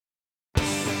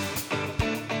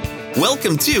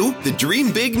Welcome to the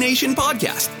Dream Big Nation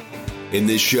podcast. In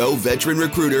this show, veteran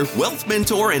recruiter, wealth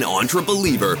mentor, and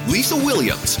entrepreneur Lisa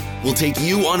Williams will take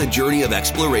you on a journey of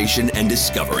exploration and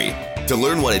discovery to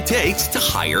learn what it takes to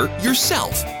hire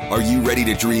yourself. Are you ready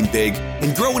to dream big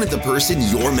and grow into the person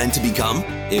you're meant to become?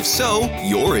 If so,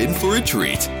 you're in for a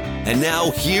treat. And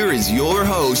now, here is your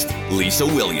host, Lisa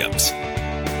Williams.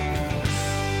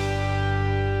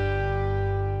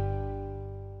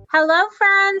 Hello,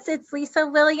 friends. It's Lisa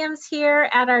Williams here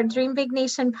at our Dream Big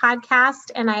Nation podcast,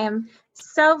 and I am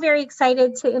so very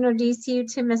excited to introduce you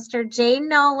to Mr. Jay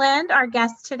Noland, our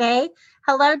guest today.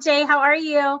 Hello, Jay. How are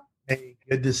you? Hey,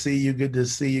 good to see you. Good to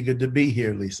see you. Good to be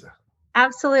here, Lisa.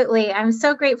 Absolutely. I'm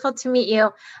so grateful to meet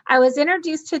you. I was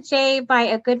introduced to Jay by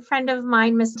a good friend of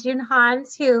mine, Miss June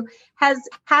Hans, who has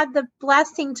had the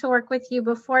blessing to work with you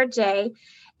before, Jay.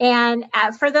 And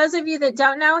for those of you that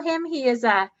don't know him, he is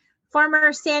a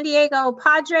former San Diego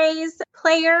Padres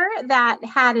player that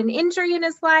had an injury in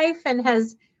his life and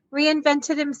has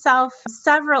reinvented himself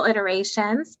several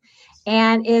iterations,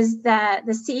 and is the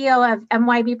CEO of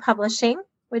MYB Publishing,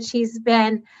 which he's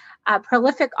been a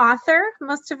prolific author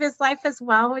most of his life as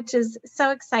well, which is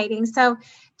so exciting. So,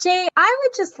 Jay, I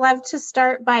would just love to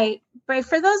start by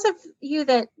for those of you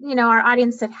that, our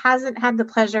audience that hasn't had the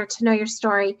pleasure to know your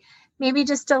story, maybe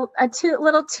just a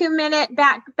little 2-minute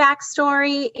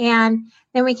backstory, and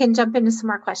then we can jump into some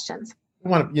more questions.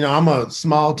 I'm a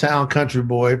small town country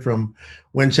boy from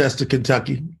Winchester,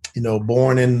 Kentucky,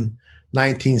 born in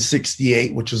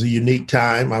 1968, which was a unique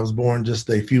time. I was born just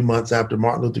a few months after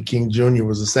Martin Luther King Jr.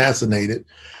 was assassinated.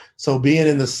 So being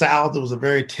in the South, it was a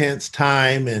very tense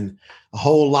time, and a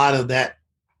whole lot of that,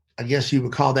 I guess you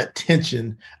would call that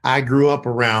tension, I grew up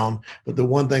around. But the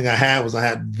one thing I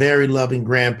had very loving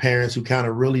grandparents who kind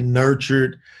of really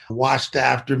nurtured, watched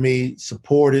after me,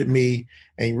 supported me,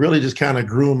 and really just kind of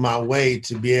groomed my way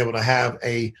to be able to have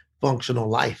a functional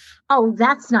life. Oh,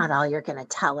 that's not all you're going to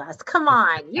tell us. Come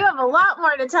on. You have a lot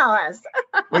more to tell us.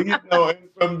 Well,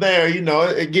 from there,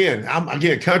 I'm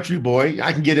a country boy.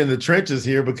 I can get in the trenches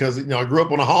here because, I grew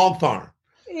up on a hog farm.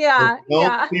 Yeah.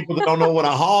 People that don't know what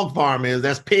a hog farm is,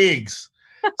 that's pigs.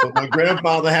 So my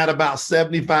grandfather had about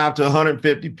 75 to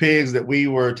 150 pigs that we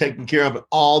were taking care of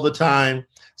all the time.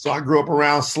 So I grew up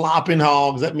around slopping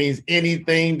hogs. That means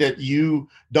anything that you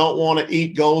don't want to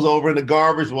eat goes over in the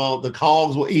garbage. Well, the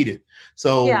hogs will eat it.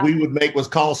 So we would make what's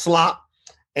called slop.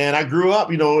 And I grew up,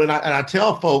 and I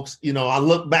tell folks, I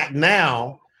look back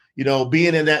now,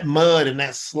 being in that mud and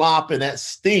that slop and that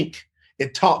stink,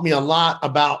 it taught me a lot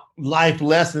about life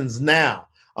lessons now,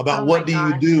 about what do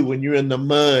you do when you're in the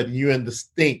mud and you're in the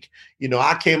stink.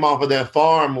 I came off of that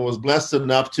farm and was blessed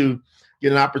enough to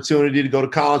get an opportunity to go to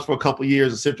college for a couple of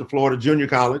years at Central Florida Junior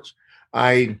College.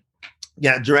 I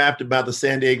got drafted by the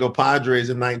San Diego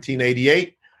Padres in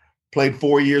 1988, played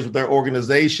 4 years with their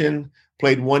organization,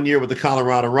 played 1 year with the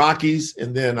Colorado Rockies,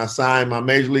 and then I signed my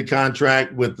major league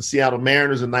contract with the Seattle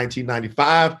Mariners in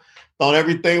 1995. Thought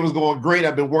everything was going great.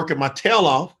 I've been working my tail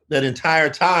off that entire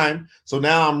time. So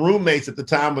now I'm roommates at the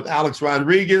time with Alex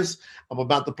Rodriguez. I'm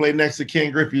about to play next to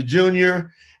Ken Griffey Jr.,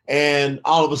 and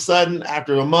all of a sudden,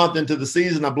 after a month into the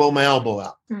season, I blow my elbow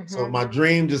out. Mm-hmm. So my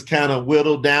dream just kind of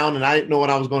whittled down, and I didn't know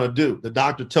what I was going to do. The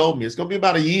doctor told me it's going to be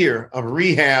about a year of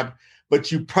rehab,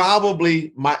 but you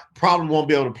probably won't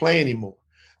be able to play anymore.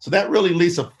 So that really,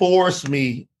 Lisa, forced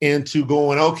me into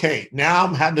going, okay, now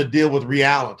I'm having to deal with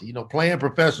reality. Playing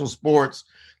professional sports,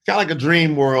 kind of like a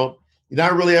dream world. You're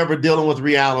not really ever dealing with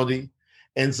reality.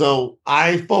 And so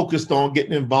I focused on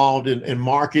getting involved in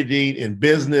marketing and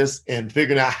business and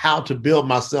figuring out how to build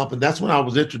myself. And that's when I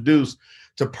was introduced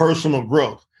to personal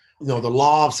growth. The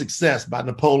Law of Success by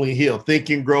Napoleon Hill, Think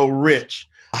and Grow Rich,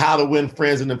 How to Win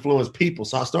Friends and Influence People.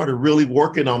 So I started really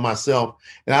working on myself.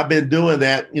 And I've been doing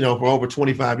that, for over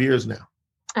 25 years now.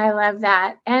 I love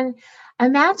that. And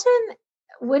imagine,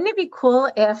 wouldn't it be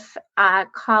cool if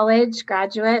college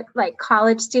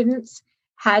students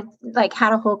had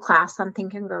a whole class on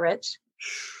Think and Grow Rich?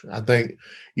 I think,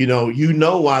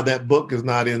 why that book is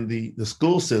not in the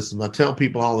school system. I tell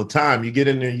people all the time, you get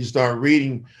in there, you start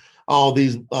reading all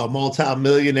these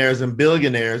multimillionaires and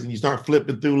billionaires, and you start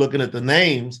flipping through, looking at the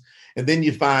names, and then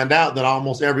you find out that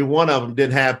almost every one of them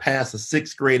didn't have past a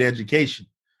 6th grade education.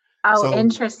 Oh, so,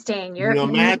 interesting. You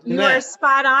are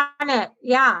spot on it.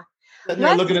 Yeah. And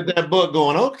you're looking at that book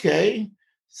going, okay,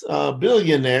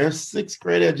 billionaire, 6th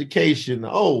grade education.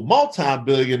 Oh,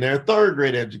 multi-billionaire, 3rd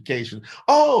grade education.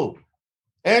 Oh,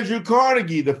 Andrew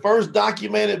Carnegie, the first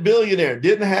documented billionaire,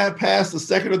 didn't have past the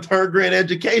 2nd or 3rd grade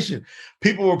education.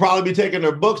 People will probably be taking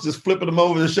their books, just flipping them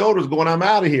over their shoulders, going, I'm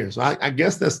out of here. So I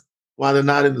guess that's why they're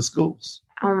not in the schools.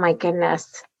 Oh my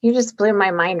goodness. You just blew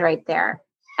my mind right there.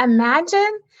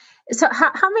 Imagine. So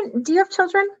how many, do you have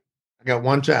children? I got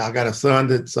one child. I got a son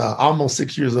that's almost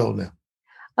 6 years old now.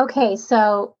 Okay.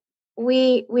 So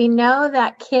we know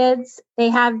that kids, they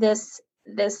have this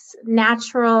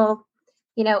natural,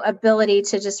 ability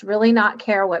to just really not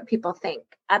care what people think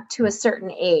up to a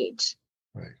certain age.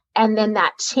 Right. And then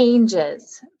that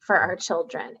changes for our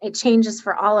children. It changes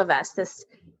for all of us, this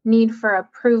need for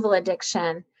approval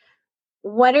addiction.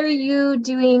 What are you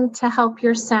doing to help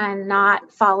your son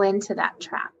not fall into that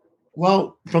trap?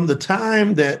 Well, from the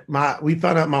time that we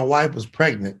found out my wife was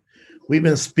pregnant, we've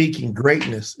been speaking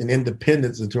greatness and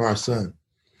independence into our son.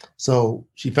 So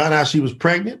she found out she was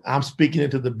pregnant. I'm speaking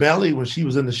into the belly. When she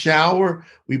was in the shower,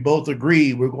 we both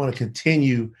agreed we're going to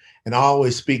continue and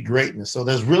always speak greatness. So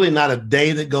there's really not a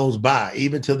day that goes by,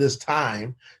 even to this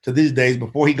time, to these days,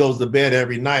 before he goes to bed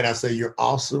every night, I say, you're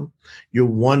awesome. You're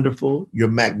wonderful. You're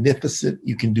magnificent.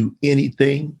 You can do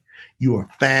anything. You are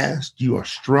fast. You are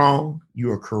strong.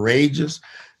 You are courageous.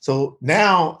 So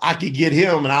now I could get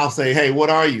him and I'll say, hey, what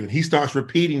are you? And he starts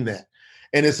repeating that.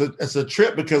 And it's a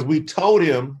trip because we told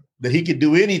him that he could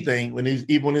do anything even when he's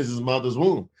in his mother's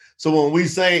womb. So when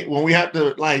we have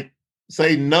to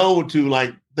say no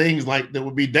to things like that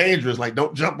would be dangerous, like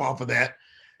don't jump off of that.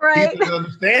 Right. He doesn't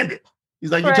understand it.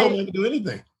 He's like, you told me I could do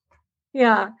anything.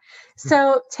 Yeah.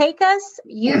 So take us,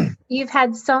 you've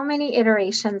had so many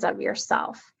iterations of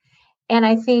yourself. And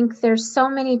I think there's so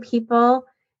many people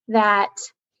that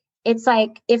it's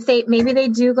like if maybe they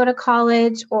do go to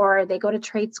college or they go to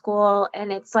trade school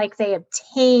and it's like they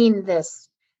obtain this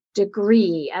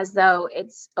degree as though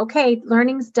it's okay,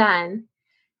 learning's done.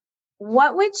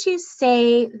 What would you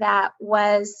say that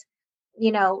was,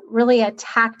 really a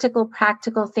tactical,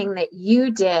 practical thing that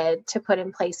you did to put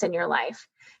in place in your life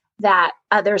that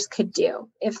others could do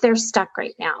if they're stuck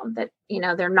right now, that,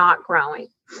 they're not growing?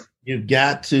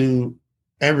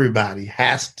 Everybody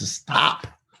has to stop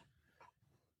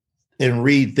and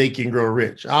read Think and Grow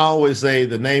Rich. I always say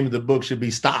the name of the book should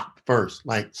be Stop first,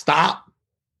 like stop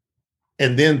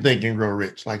and then Think and Grow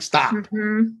Rich, like stop,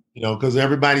 because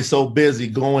everybody's so busy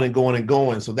going and going and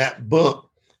going. So that book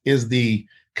is the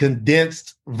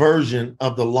condensed version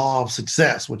of the Law of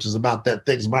Success, which is about that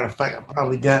thick. As a matter of fact, I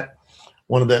probably got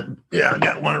one of that. Yeah, I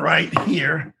got one right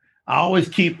here. I always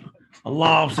keep a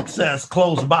Law of Success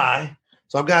close by.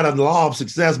 So I've got a Law of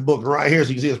Success book right here. So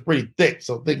you can see it's pretty thick.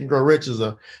 So Think and Grow Rich is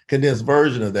a condensed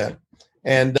version of that.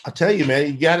 And I tell you, man,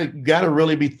 you gotta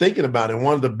really be thinking about it.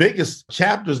 One of the biggest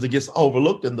chapters that gets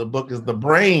overlooked in the book is the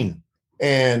brain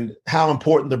and how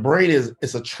important the brain is.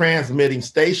 It's a transmitting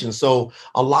station. So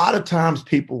a lot of times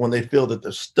people, when they feel that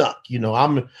they're stuck,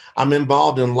 I'm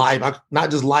involved in life,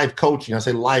 not just life coaching, I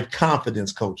say life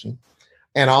confidence coaching,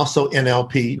 and also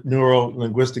NLP,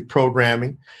 neuro-linguistic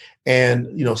programming, and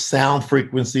sound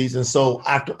frequencies. And so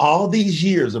after all these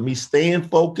years of me staying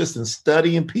focused and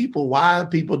studying people, why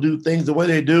people do things the way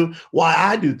they do, why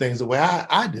I do things the way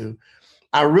I do,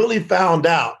 I really found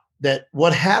out that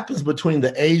what happens between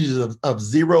the ages of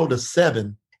 0 to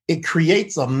 7, it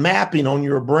creates a mapping on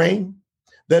your brain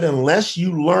that unless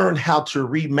you learn how to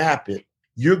remap it,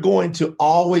 you're going to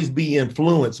always be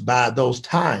influenced by those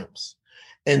times.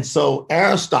 And so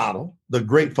Aristotle, the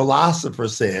great philosopher,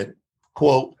 said,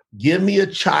 quote, give me a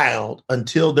child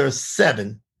until they're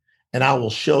 7 and I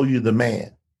will show you the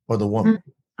man or the woman.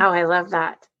 Oh, I love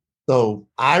that. So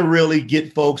I really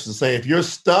get folks to say, if you're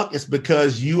stuck, it's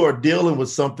because you are dealing with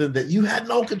something that you had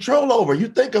no control over. You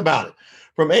think about it.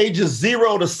 From ages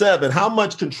 0 to 7, how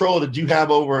much control did you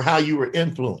have over how you were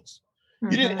influenced? You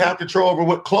didn't have control over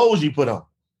what clothes you put on.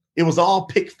 It was all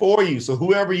picked for you. So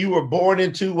whoever you were born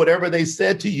into, whatever they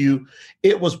said to you,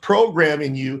 it was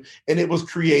programming you and it was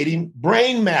creating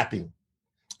brain mapping.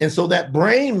 And so that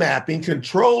brain mapping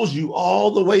controls you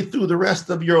all the way through the rest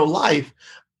of your life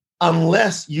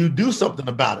unless you do something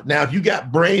about it. Now, if you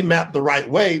got brain mapped the right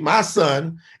way, my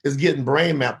son is getting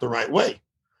brain mapped the right way.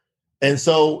 And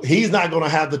so he's not going to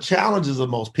have the challenges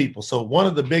of most people. So one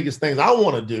of the biggest things I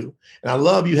want to do, and I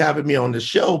love you having me on the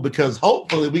show because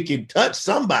hopefully we can touch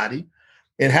somebody,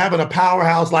 and having a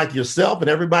powerhouse like yourself, and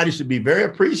everybody should be very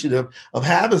appreciative of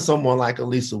having someone like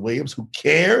Alisa Williams who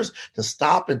cares to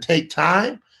stop and take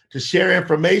time to share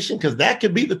information, because that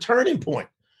could be the turning point.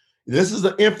 This is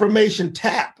an information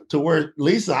tap to where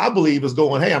Lisa, I believe, is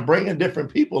going, hey, I'm bringing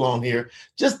different people on here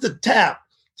just to tap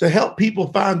to help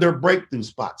people find their breakthrough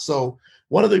spots. So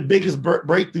one of the biggest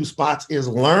breakthrough spots is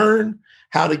learn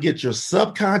how to get your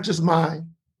subconscious mind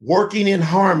working in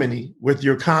harmony with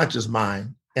your conscious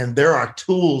mind. And there are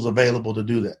tools available to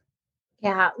do that.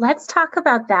 Yeah, let's talk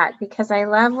about that, because I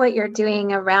love what you're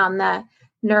doing around the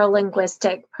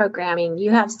neurolinguistic programming.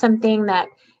 You have something that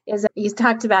is, you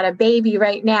talked about a baby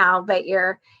right now, but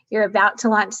you're about to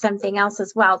launch something else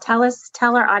as well.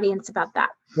 Tell our audience about that.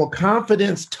 Well,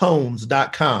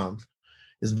 confidencetones.com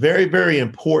is very, very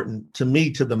important to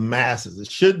me, to the masses. It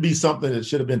should be something that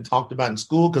should have been talked about in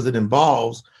school because it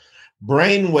involves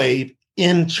brainwave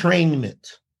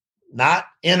entrainment, not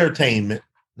entertainment,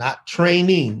 not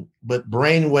training, but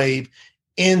brainwave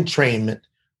entrainment,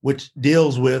 which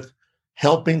deals with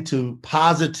helping to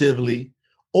positively,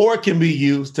 or can be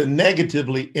used to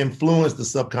negatively influence the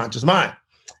subconscious mind.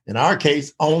 In our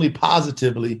case, only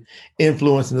positively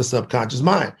influencing the subconscious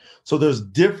mind. So there's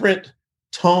different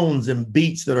tones and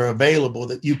beats that are available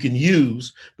that you can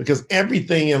use, because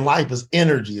everything in life is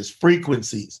energy, is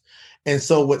frequencies. And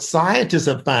so what scientists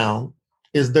have found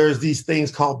is there's these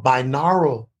things called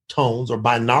binaural tones or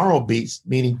binaural beats,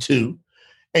 meaning two,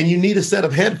 and you need a set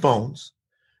of headphones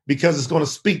because it's going to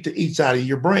speak to each side of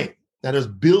your brain. Now, there's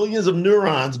billions of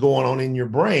neurons going on in your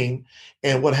brain.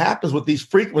 And what happens with these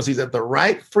frequencies, at the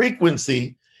right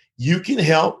frequency, you can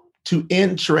help to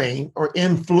entrain or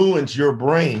influence your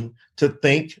brain to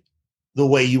think the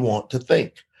way you want to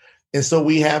think. And so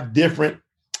we have different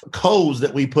codes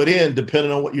that we put in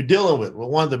depending on what you're dealing with. Well,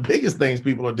 one of the biggest things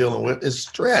people are dealing with is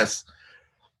stress.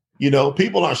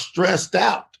 People are stressed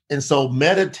out. And so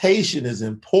meditation is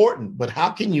important, but how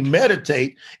can you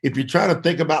meditate if you're trying to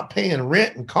think about paying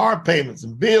rent and car payments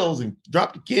and bills and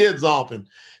drop the kids off? And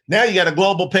now you got a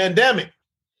global pandemic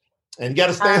and you got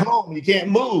to stay home. You can't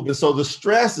move. And so the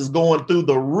stress is going through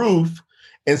the roof.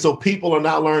 And so people are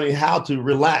not learning how to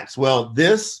relax. Well,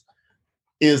 this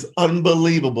is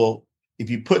unbelievable. If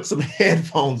you put some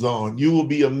headphones on, you will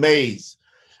be amazed.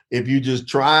 If you just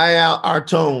try out our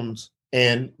tones,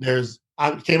 and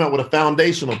I came out with a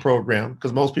foundational program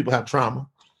because most people have trauma.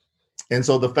 And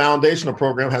so the foundational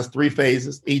program has 3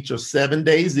 phases, each are 7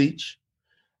 days each,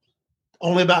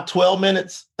 only about 12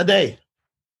 minutes a day.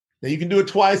 Now you can do it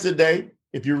twice a day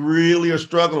if you really are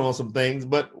struggling on some things,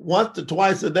 but once to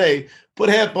twice a day, put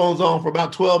headphones on for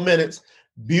about 12 minutes,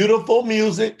 beautiful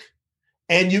music,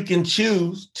 and you can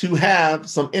choose to have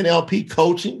some NLP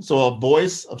coaching, so a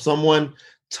voice of someone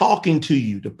talking to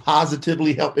you to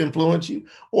positively help influence you.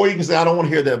 Or you can say, I don't want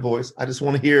to hear that voice. I just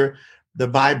want to hear the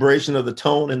vibration of the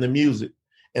tone and the music.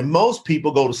 And most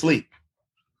people go to sleep.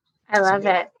 I love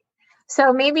it.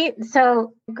 So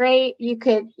great.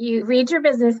 You read your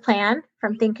business plan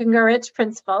from Think and Grow Rich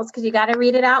Principles, because you got to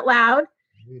read it out loud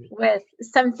with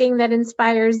something that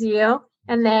inspires you,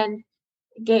 and then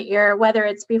get whether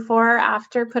it's before or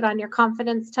after, put on your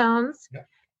confidence tones. Yeah.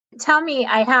 Tell me,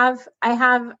 I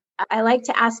like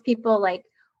to ask people, like,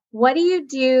 what do you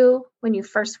do when you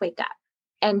first wake up?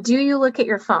 And do you look at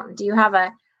your phone? Do you have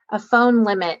a phone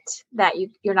limit that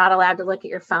you're not allowed to look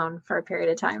at your phone for a period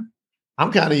of time?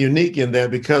 I'm kind of unique in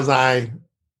that because I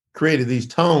created these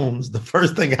tones. The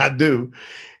first thing I do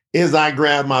is I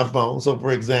grab my phone. So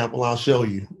for example, I'll show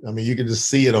you. I mean, you can just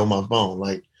see it on my phone.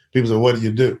 Like, people say, what do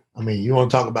you do? I mean, you want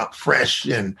to talk about fresh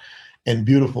and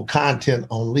beautiful content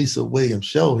on Lisa Williams'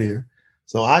 show here.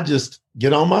 So I just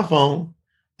get on my phone,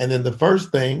 and then the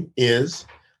first thing is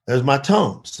there's my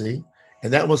tone, see?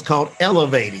 And that was called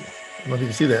elevating. I don't know if you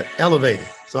can see that, elevating.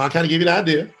 So I kind of give you the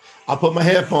idea. I'll put my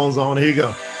headphones on. Here you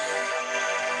go.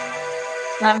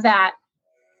 Love that.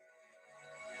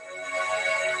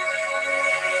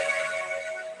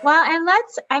 Well,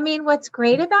 and what's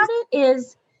great about it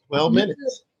is 12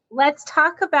 minutes. Let's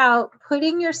talk about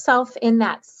putting yourself in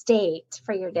that state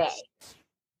for your day,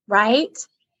 right?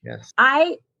 Yes.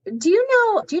 Do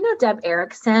you know Deb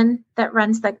Erickson that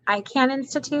runs the ICANN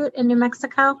Institute in New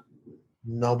Mexico?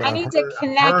 No, but I need to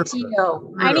connect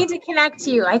you. I need to connect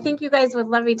you. I think you guys would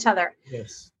love each other.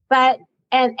 Yes. But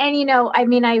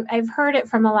I've heard it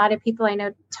from a lot of people. I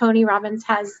know Tony Robbins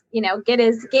has,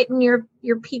 get in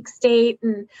your peak state.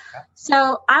 And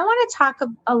so I want to talk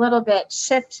a little bit,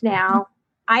 shift now.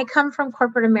 I come from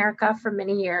corporate America for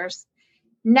many years.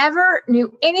 Never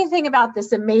knew anything about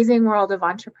this amazing world of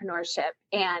entrepreneurship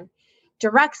and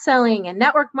direct selling and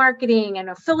network marketing and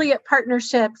affiliate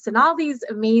partnerships and all these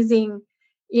amazing,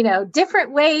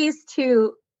 different ways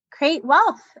to create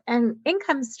wealth and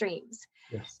income streams.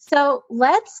 Yes. So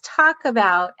let's talk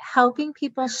about helping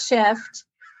people shift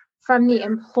from the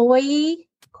employee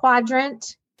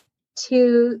quadrant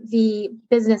to the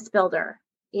business builder,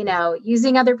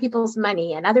 using other people's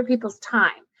money and other people's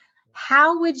time.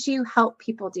 How would you help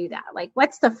people do that? Like,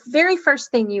 what's the very first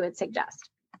thing you would suggest?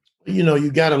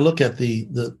 You got to look at the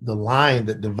line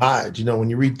that divides. When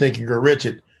you read Think and Grow Rich,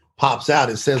 it pops out.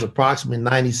 It says approximately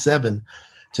 97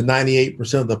 to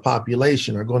 98% of the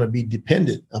population are going to be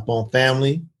dependent upon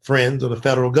family, friends, or the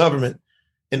federal government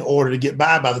in order to get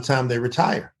by the time they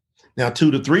retire. Now,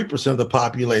 2 to 3% of the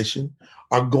population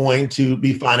are going to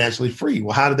be financially free.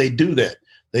 Well, how do they do that?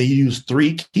 They use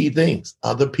 3 key things: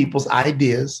 other people's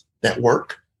ideas that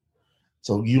work.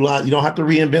 So you don't have to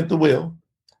reinvent the wheel.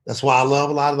 That's why I love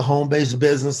a lot of the home-based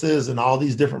businesses and all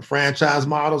these different franchise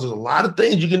models. There's a lot of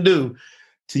things you can do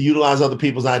to utilize other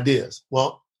people's ideas.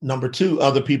 Well, number 2,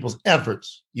 other people's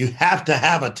efforts. You have to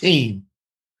have a team,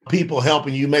 people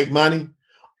helping you make money,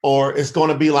 or it's going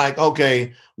to be like,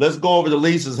 okay, let's go over to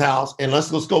Lisa's house and let's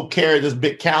go carry this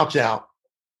big couch out.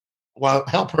 Well,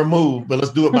 help her move, but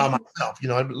let's do it by myself.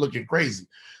 I'm looking crazy.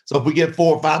 So if we get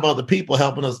 4 or 5 other people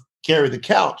helping us carry the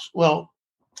couch, well,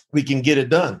 we can get it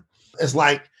done. It's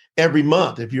like every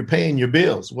month, if you're paying your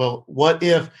bills, well, what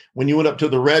if when you went up to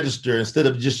the register, instead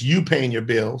of just you paying your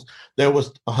bills, there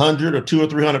was 100 or 200 or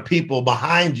 300 people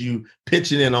behind you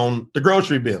pitching in on the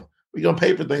grocery bill? We're going to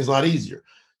pay for things a lot easier.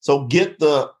 So get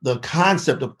the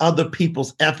concept of other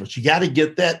people's efforts. You got to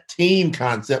get that team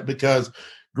concept, because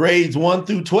grades 1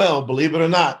 through 12, believe it or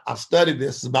not, I've studied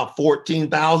this, it's about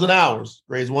 14,000 hours,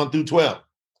 grades 1 through 12.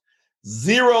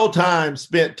 0 time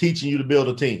spent teaching you to build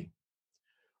a team.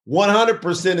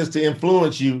 100% is to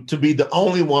influence you to be the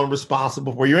only one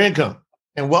responsible for your income.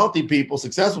 And wealthy people,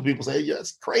 successful people say, yeah,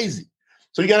 it's crazy.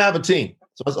 So you got to have a team.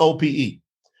 So it's OPE. The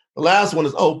last one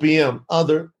is OPM,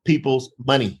 other people's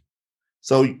money.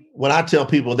 So what I tell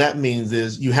people that means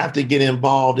is you have to get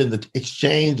involved in the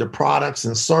exchange of products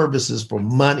and services for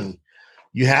money.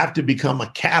 You have to become a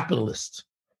capitalist.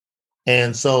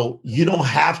 And so you don't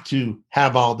have to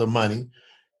have all the money.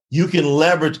 You can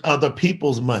leverage other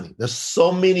people's money. There's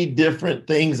so many different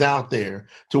things out there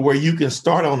to where you can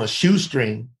start on a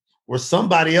shoestring where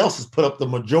somebody else has put up the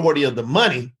majority of the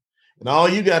money. And all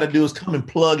you got to do is come and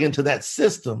plug into that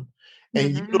system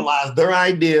and utilize their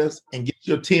ideas and get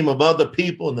your team of other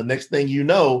people. And the next thing you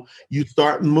know, you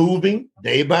start moving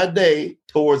day by day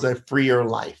towards a freer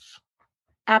life.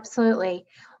 Absolutely.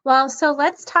 Well, so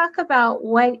let's talk about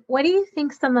what do you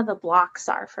think some of the blocks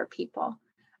are for people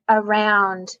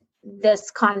around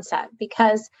this concept?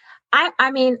 Because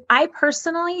I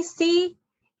personally see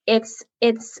it's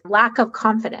lack of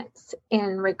confidence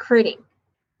in recruiting,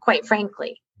 quite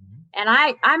frankly. And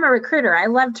I'm a recruiter. I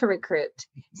love to recruit.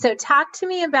 So talk to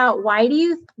me about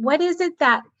what is it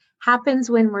that happens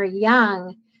when we're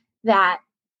young that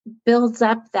builds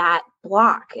up that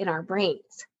block in our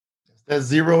brains? That's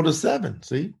 0 to 7.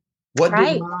 See, what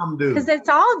did mom do? Because it's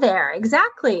all there.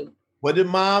 Exactly. What did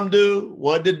mom do?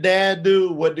 What did dad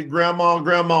do? What did grandma and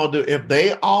grandma do? If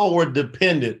they all were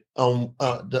dependent on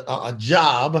a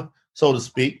job, so to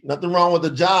speak, nothing wrong with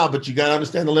a job, but you got to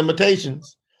understand the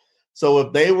limitations. So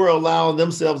if they were allowing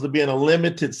themselves to be in a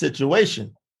limited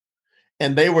situation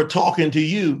and they were talking to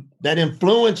you, that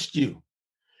influenced you.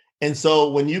 And so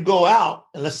when you go out,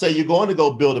 and let's say you're going to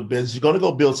go build a business, you're going to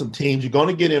go build some teams, you're going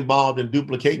to get involved in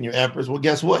duplicating your efforts. Well,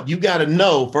 guess what? You got to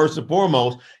know, first and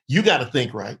foremost, you got to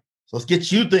think right. So let's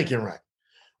get you thinking right,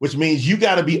 which means you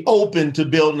got to be open to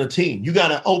building a team. You got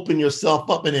to open yourself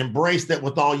up and embrace that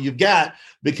with all you've got,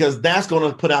 because that's going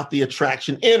to put out the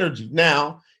attraction energy.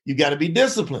 Now, you got to be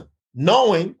disciplined,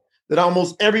 knowing that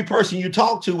almost every person you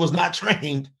talk to was not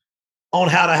trained on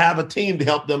how to have a team to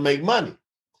help them make money.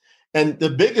 And the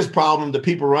biggest problem that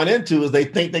people run into is they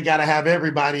think they got to have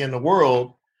everybody in the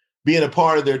world being a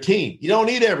part of their team. You don't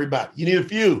need everybody. You need a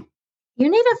few. You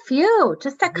need a few,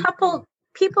 just a couple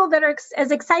people that are as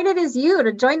excited as you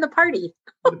to join the party.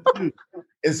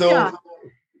 And so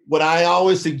what I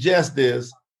always suggest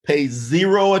is pay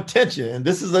 0 attention. And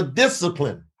this is a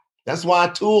discipline. That's why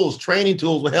training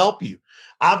tools will help you.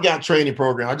 I've got training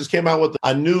program. I just came out with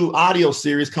a new audio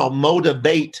series called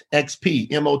Motivate XP,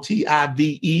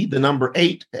 MOTIVE, the number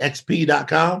 8,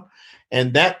 XP.com.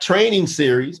 And that training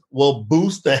series will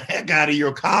boost the heck out of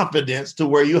your confidence to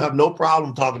where you have no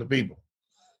problem talking to people.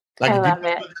 Like if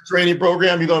you do the training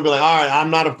program, you're going to be like, all right,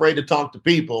 I'm not afraid to talk to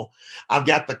people. I've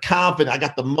got the confidence. I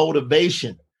got the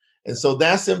motivation. And so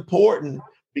that's important,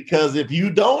 because if you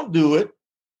don't do it,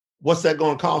 what's that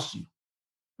going to cost you?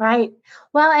 Right.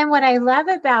 Well, and what I love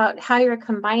about how you're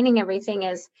combining everything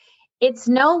is it's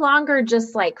no longer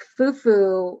just like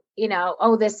foo-foo,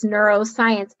 this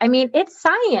neuroscience. I mean, it's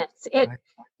science.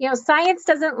 Science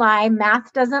doesn't lie.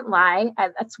 Math doesn't lie.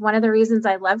 That's one of the reasons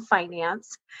I love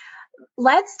finance.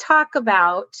 Let's talk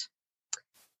about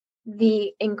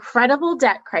the incredible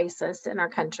debt crisis in our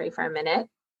country for a minute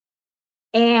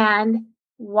and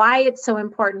why it's so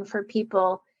important for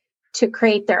people to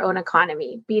create their own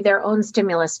economy, be their own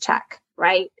stimulus check,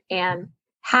 right? And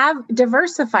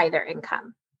diversify their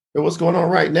income. But what's going on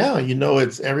right now?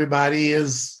 Everybody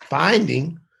is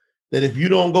finding that if you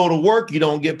don't go to work, you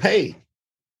don't get paid.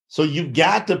 So you've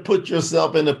got to put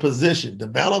yourself in a position,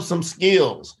 develop some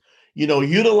skills.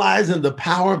 Utilizing the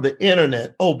power of the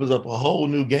internet opens up a whole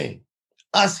new game.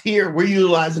 Us here, we're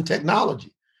utilizing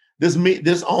technology.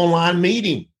 This online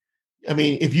meeting. I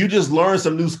mean, if you just learn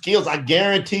some new skills, I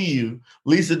guarantee you,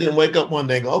 Lisa didn't wake up one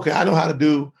day and go, okay, I know how to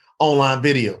do online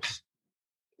videos.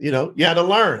 You had to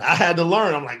learn. I had to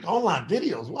learn. I'm like, online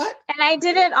videos, what? And I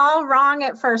did it all wrong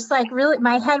at first. Like, really,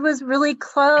 my head was really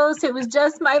close. It was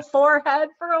just my forehead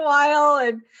for a while.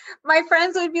 And my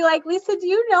friends would be like, Lisa, do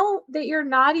you know that you're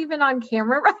not even on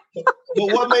camera right now?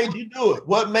 But what made you do it?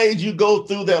 What made you go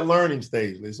through that learning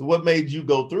stage, Lisa? What made you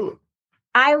go through it?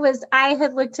 I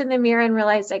had looked in the mirror and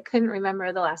realized I couldn't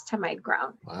remember the last time I'd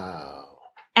grown. Wow.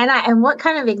 And what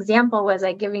kind of example was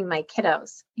I giving my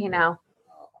kiddos,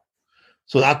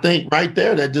 So I think right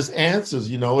there, that just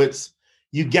answers, it's,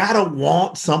 you got to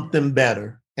want something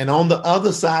better. And on the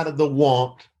other side of the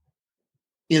want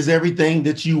is everything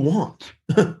that you want.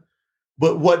 But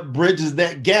what bridges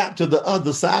that gap to the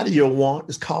other side of your want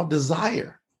is called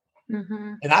desire.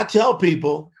 Mm-hmm. And I tell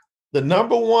people the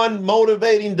number one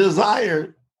motivating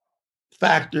desire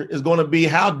factor is going to be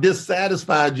how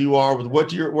dissatisfied you are with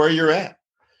where you're at.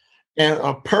 And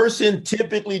a person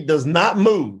typically does not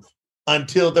move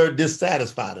until they're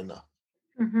dissatisfied enough.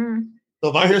 Mm-hmm. So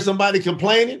if I hear somebody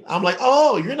complaining, I'm like,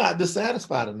 oh, you're not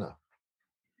dissatisfied enough.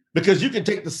 Because you can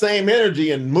take the same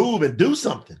energy and move and do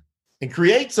something and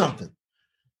create something.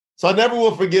 So I never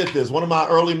will forget this. One of my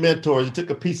early mentors, he took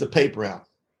a piece of paper out.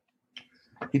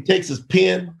 He takes his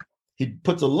pen, he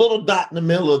puts a little dot in the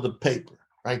middle of the paper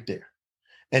right there.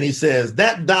 And he says,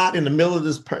 that dot in the middle of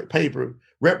this paper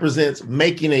represents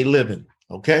making a living,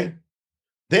 okay?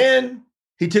 Then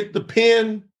he took the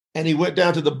pen and he went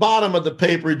down to the bottom of the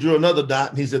paper, he drew another dot,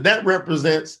 and he said, that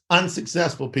represents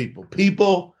unsuccessful people,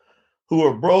 people who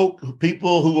are broke,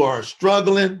 people who are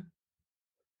struggling.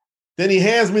 Then he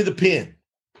hands me the pen.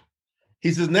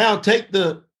 He says, now take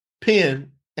the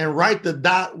pen and write the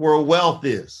dot where wealth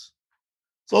is.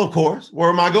 So, of course, where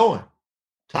am I going?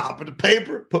 Top of the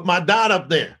paper, put my dot up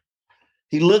there.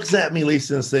 He looks at me,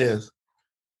 Lisa, and says,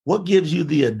 what gives you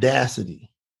the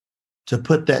audacity to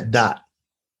put that dot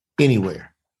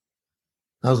anywhere?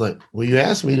 I was like, well, you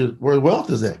asked me where wealth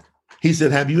is at. He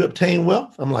said, have you obtained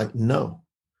wealth? I'm like, no.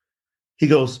 He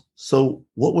goes, so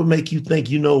what would make you think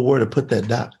you know where to put that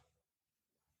dot?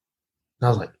 And I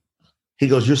was like, he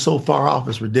goes, you're so far off,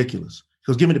 it's ridiculous.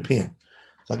 He goes, give me the pen.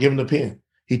 So I give him the pen.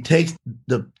 He takes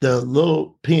the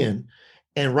little pen,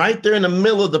 and right there in the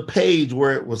middle of the page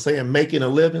where it was saying making a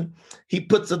living, he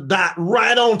puts a dot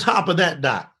right on top of that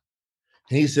dot.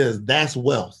 And he says, that's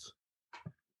wealth.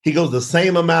 He goes, the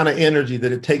same amount of energy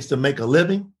that it takes to make a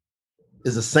living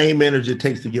is the same energy it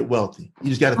takes to get wealthy. You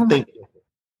just got to think.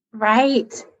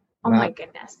 Right. Oh my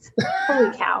goodness.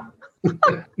 Holy cow.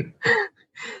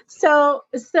 So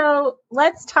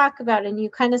let's talk about, and you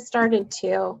kind of started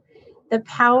to, the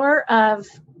power of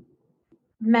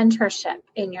mentorship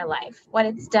in your life, what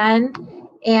it's done.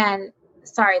 And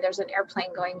sorry, there's an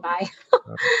airplane going by.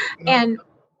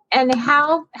 and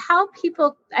how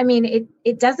people, I mean,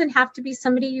 it doesn't have to be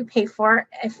somebody you pay for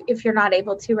if you're not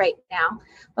able to right now,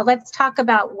 but let's talk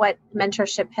about what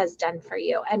mentorship has done for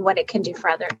you and what it can do for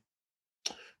others.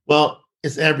 Well,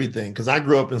 it's everything, because I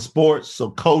grew up in sports,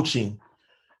 so coaching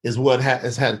is what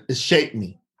has shaped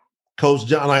me. Coach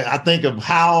John, I think of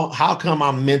how come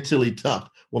I'm mentally tough.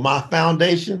 Well, my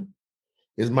foundation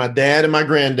is my dad and my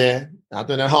granddad out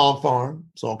there at hog farm.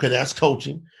 So, okay, that's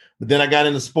coaching. But then I got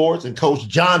into sports, and Coach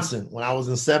Johnson, when I was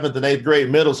in 7th and 8th grade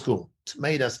middle school,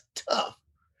 made us tough.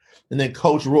 And then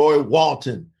Coach Roy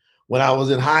Walton, when I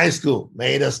was in high school,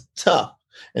 made us tough.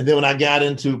 And then when I got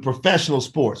into professional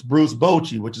sports, Bruce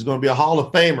Bochy, which is going to be a Hall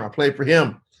of Famer, I played for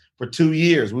him for 2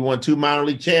 years. We won 2 minor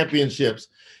league championships.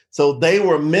 So they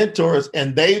were mentors,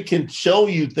 and they can show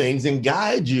you things and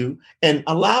guide you and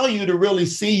allow you to really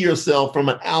see yourself from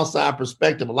an outside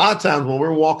perspective. A lot of times when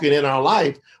we're walking in our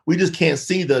life, we just can't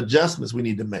see the adjustments we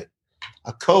need to make.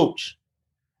 A coach,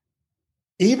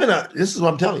 this is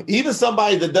what I'm telling you, even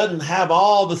somebody that doesn't have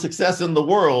all the success in the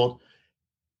world,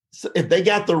 if they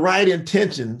got the right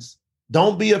intentions,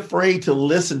 don't be afraid to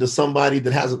listen to somebody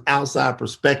that has an outside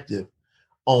perspective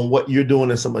on what you're doing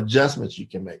and some adjustments you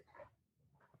can make.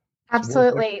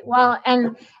 Absolutely. Well,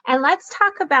 and let's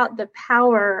talk about the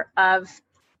power of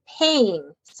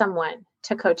paying someone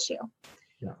to coach you.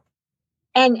 Yeah.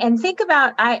 And think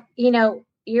about,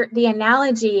 the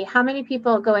analogy, how many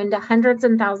people go into hundreds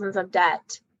and thousands of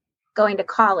debt going to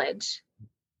college,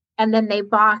 and then they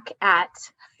balk at,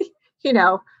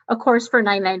 a course for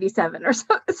 $9.97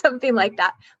 or something like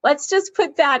that. Let's just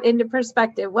put that into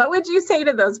perspective. What would you say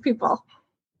to those people?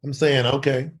 I'm saying,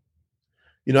 okay,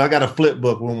 I got a flip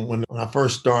book when I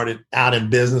first started out in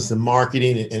business and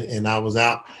marketing, and I was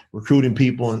out recruiting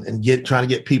people and trying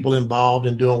to get people involved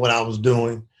in doing what I was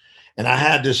doing. And I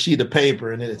had this sheet of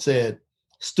paper, and it said,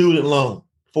 student loan,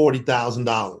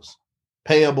 $40,000,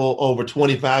 payable over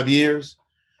 25 years.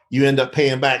 You end up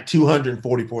paying back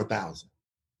 $244,000.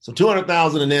 So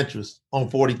 $200,000 in interest on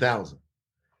 $40,000.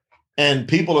 And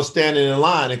people are standing in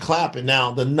line and clapping.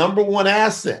 Now, the number one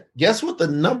asset, guess what the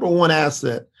number one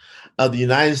asset of the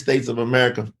United States of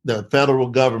America, the federal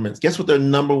government, guess what their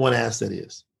number one asset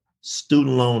is?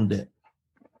 Student loan debt.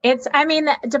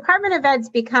 The Department of Ed's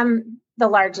become the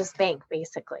largest bank,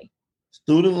 basically.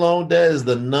 Student loan debt is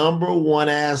the number one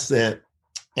asset.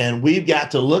 And we've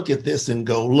got to look at this and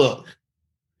go, look,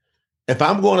 if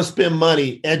I'm going to spend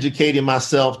money educating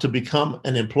myself to become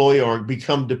an employee or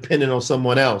become dependent on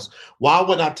someone else, why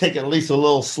wouldn't I take at least a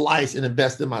little slice and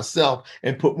invest in myself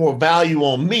and put more value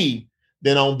on me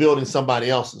than on building somebody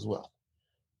else's wealth?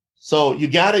 So you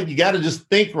gotta just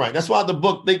think right. That's why the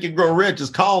book Think and Grow Rich is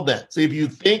called that. See, if you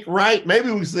think right,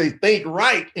 maybe we say think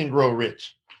right and grow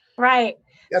rich. Right.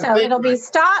 So it'll be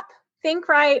stop, think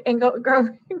right, and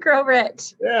grow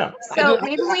rich. Yeah. So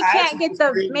maybe we can't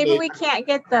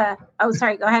get the. Oh,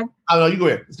 sorry. Go ahead. Oh no, you go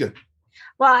ahead. It's good.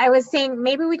 Well, I was saying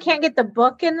maybe we can't get the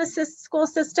book in the school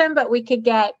system, but we could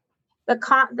get the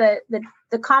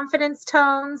confidence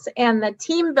tones and the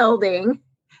team building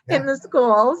in the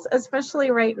schools,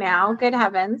 especially right now. Good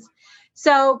heavens.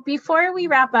 So before we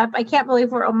wrap up, I can't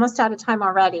believe we're almost out of time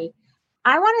already.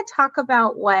 I want to talk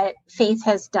about what faith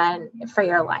has done for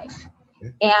your life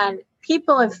and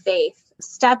people of faith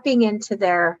stepping into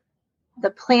the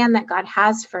plan that God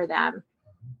has for them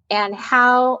and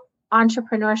how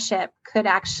entrepreneurship could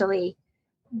actually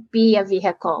be a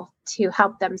vehicle to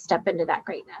help them step into that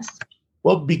greatness.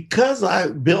 Well, because I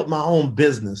built my own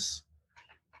business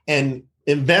and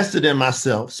invested in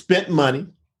myself, spent money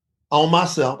on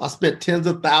myself. I spent tens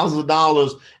of thousands of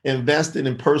dollars investing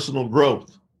in personal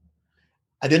growth.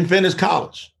 I didn't finish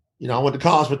college. I went to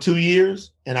college for 2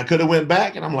 years and I could have went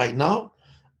back, and I'm like, no,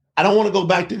 I don't want to go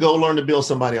back to go learn to build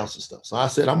somebody else's stuff. So I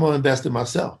said, I'm going to invest in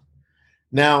myself.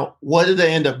 Now, what did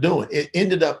they end up doing? It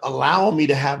ended up allowing me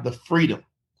to have the freedom.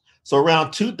 So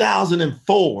around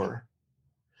 2004,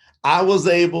 I was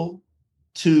able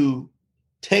to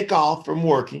take off from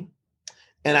working,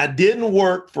 and I didn't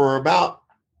work for about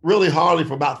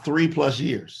 3+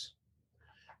 years.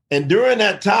 And during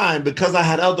that time, because I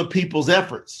had other people's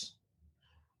efforts,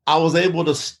 I was able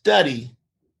to study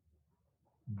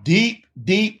deep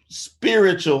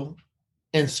spiritual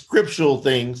and scriptural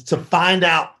things to find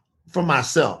out for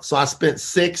myself. So I spent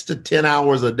 6 to 10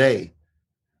 hours a day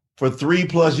for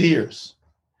 3+ years.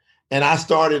 And I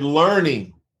started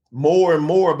learning more and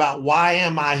more about why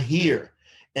am I here?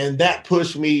 And that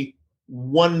pushed me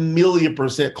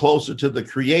 1,000,000% closer to the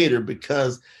Creator,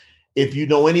 because if you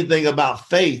know anything about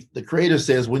faith, the Creator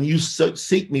says, when you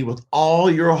seek me with all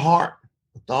your heart,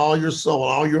 with all your soul,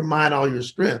 all your mind, all your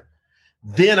strength,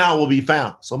 then I will be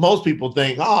found. So most people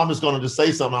think, I'm just going to just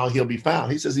say something, he'll be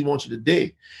found. He says he wants you to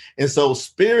dig. And so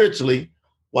spiritually,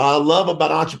 what I love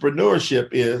about entrepreneurship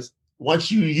is once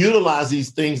you utilize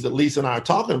these things that Lisa and I are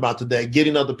talking about today,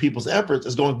 getting other people's efforts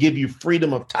is going to give you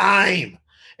freedom of time.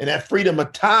 And that freedom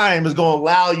of time is going to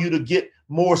allow you to get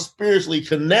more spiritually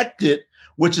connected,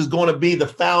 which is going to be the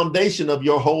foundation of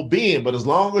your whole being. But as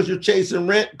long as you're chasing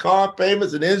rent, car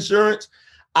payments, and insurance,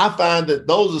 I find that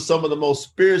those are some of the most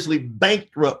spiritually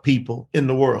bankrupt people in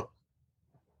the world.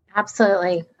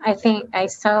 Absolutely. I think I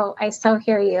so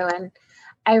hear you. And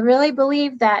I really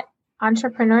believe that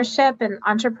entrepreneurship and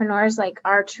entrepreneurs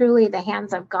are truly the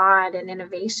hands of God and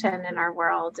innovation in our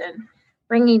world and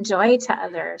bringing joy to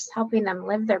others, helping them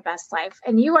live their best life.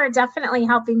 And you are definitely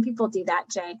helping people do that,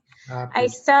 Jay. I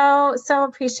so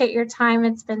appreciate your time.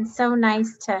 It's been so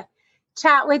nice to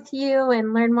chat with you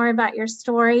and learn more about your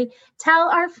story. Tell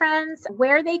our friends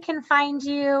where they can find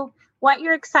you, what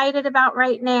you're excited about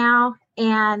right now,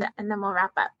 and then we'll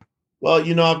wrap up. Well,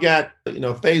 I've got,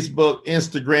 Facebook,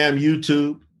 Instagram,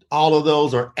 YouTube. All of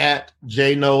those are at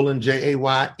Jay Noland,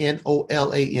 JAYNOLAND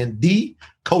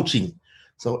coaching.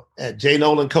 So at Jay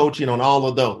Noland Coaching on all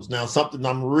of those. Now, something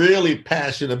I'm really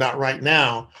passionate about right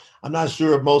now, I'm not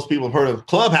sure if most people have heard of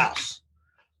Clubhouse,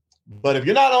 but if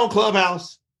you're not on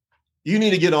Clubhouse, you need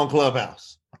to get on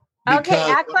Clubhouse. Okay,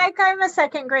 act like I'm a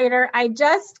second grader. I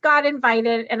just got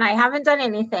invited and I haven't done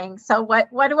anything. So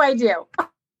what do I do?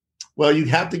 Well, you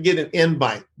have to get an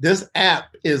invite. This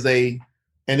app is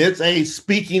it's a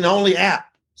speaking only app.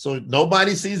 So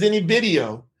nobody sees any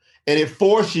video, and it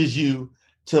forces you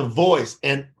to voice.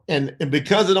 And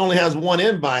because it only has one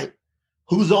invite,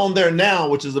 who's on there now,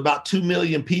 which is about 2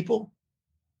 million people,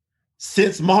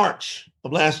 since March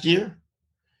of last year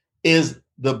is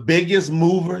the biggest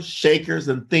movers, shakers,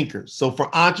 and thinkers. So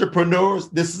for entrepreneurs,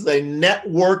 this is a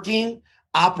networking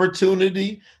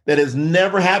opportunity that has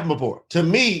never happened before. To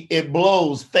me, it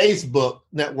blows Facebook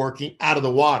networking out of the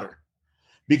water,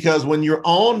 because when you're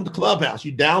on Clubhouse,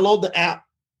 you download the app.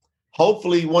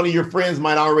 Hopefully one of your friends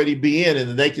might already be in,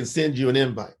 and they can send you an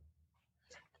invite.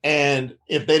 And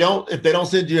if they don't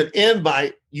send you an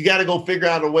invite, you got to go figure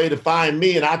out a way to find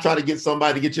me, and I'll try to get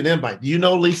somebody to get you an invite. Do you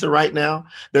know, Lisa, right now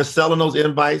they're selling those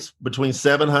invites between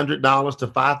 $700 to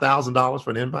 $5,000 for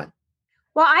an invite?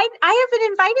 Well, I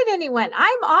haven't invited anyone.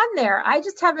 I'm on there. I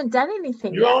just haven't done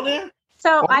anything You're yet. on there?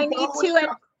 So I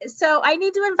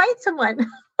need to invite someone.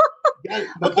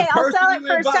 Okay, I'll sell it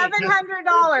for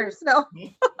 $700. No.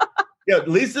 Yeah,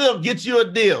 Lisa will get you a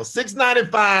deal.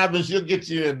 $695 and she'll get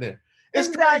you in there. It's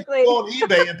exactly. Crazy. You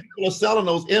go on eBay and people are selling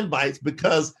those invites,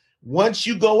 because once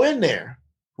you go in there,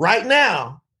 right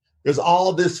now, there's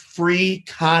all this free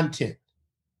content.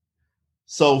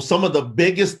 So some of the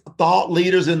biggest thought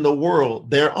leaders in the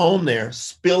world, they're on there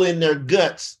spilling their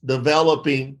guts,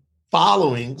 developing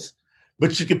followings,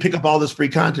 but you can pick up all this free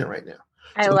content right now.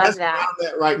 I love that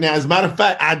right now. As a matter of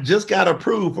fact, I just got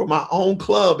approved for my own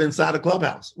club inside a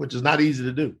Clubhouse, which is not easy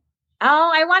to do.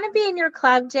 Oh, I want to be in your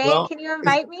club, Jay. Well, can you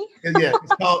invite me? Yeah,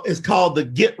 it's called the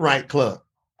Get Right Club.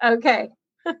 Okay.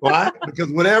 Why? Because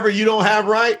whatever you don't have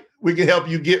right, we can help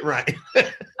you get right.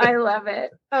 I love it.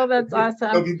 Oh, that's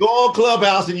awesome. So if you go on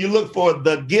Clubhouse and you look for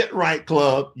the Get Right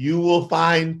Club, you will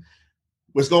find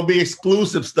what's going to be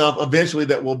exclusive stuff eventually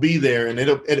that will be there. And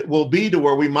it will be to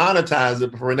where we monetize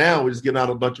it. But for now, we're just getting out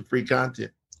a bunch of free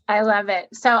content. I love it.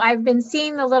 So I've been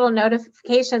seeing the little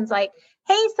notifications like,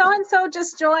 hey, so-and-so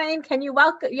just joined. Can you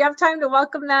have time to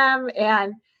welcome them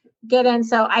and get in?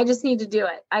 So I just need to do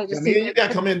it. You got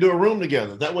to come in and do a room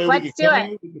together. That way we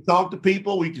can talk to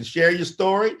people. We can share your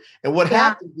story. And what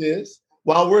happens is,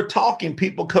 while we're talking,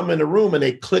 people come in the room and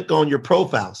they click on your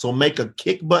profile. So make a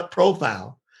kick butt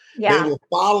profile. Yeah. They will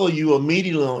follow you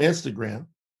immediately on Instagram.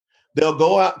 They'll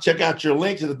go out, check out your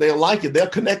links, and if they'll like it, they'll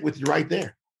connect with you right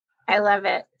there. I love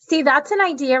it. See, that's an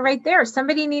idea right there.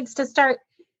 Somebody needs to start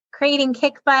creating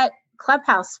kick butt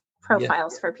Clubhouse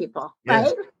profiles for people,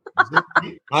 right?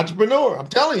 Entrepreneur. I'm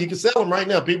telling you, you can sell them right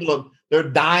now. People they're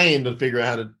dying to figure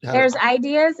out how There's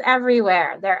ideas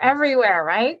everywhere. They're everywhere,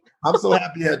 right? I'm so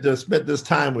happy to spend this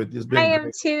time with you. I am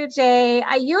too, Jay.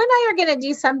 You and I are going to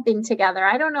do something together.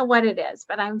 I don't know what it is,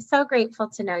 but I'm so grateful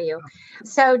to know you.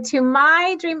 So to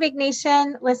my Dream Big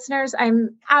Nation listeners,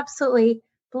 I'm absolutely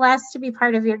blessed to be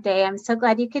part of your day. I'm so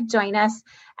glad you could join us.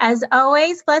 As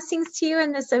always, blessings to you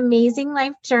in this amazing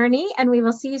life journey, and we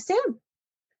will see you soon.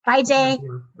 Bye, Jay.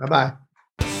 Bye-bye.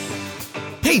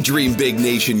 Hey, Dream Big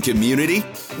Nation community.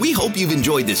 We hope you've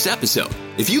enjoyed this episode.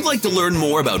 If you'd like to learn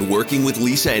more about working with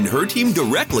Lisa and her team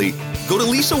directly, go to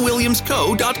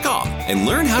lisawilliamsco.com and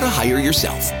learn how to hire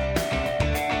yourself.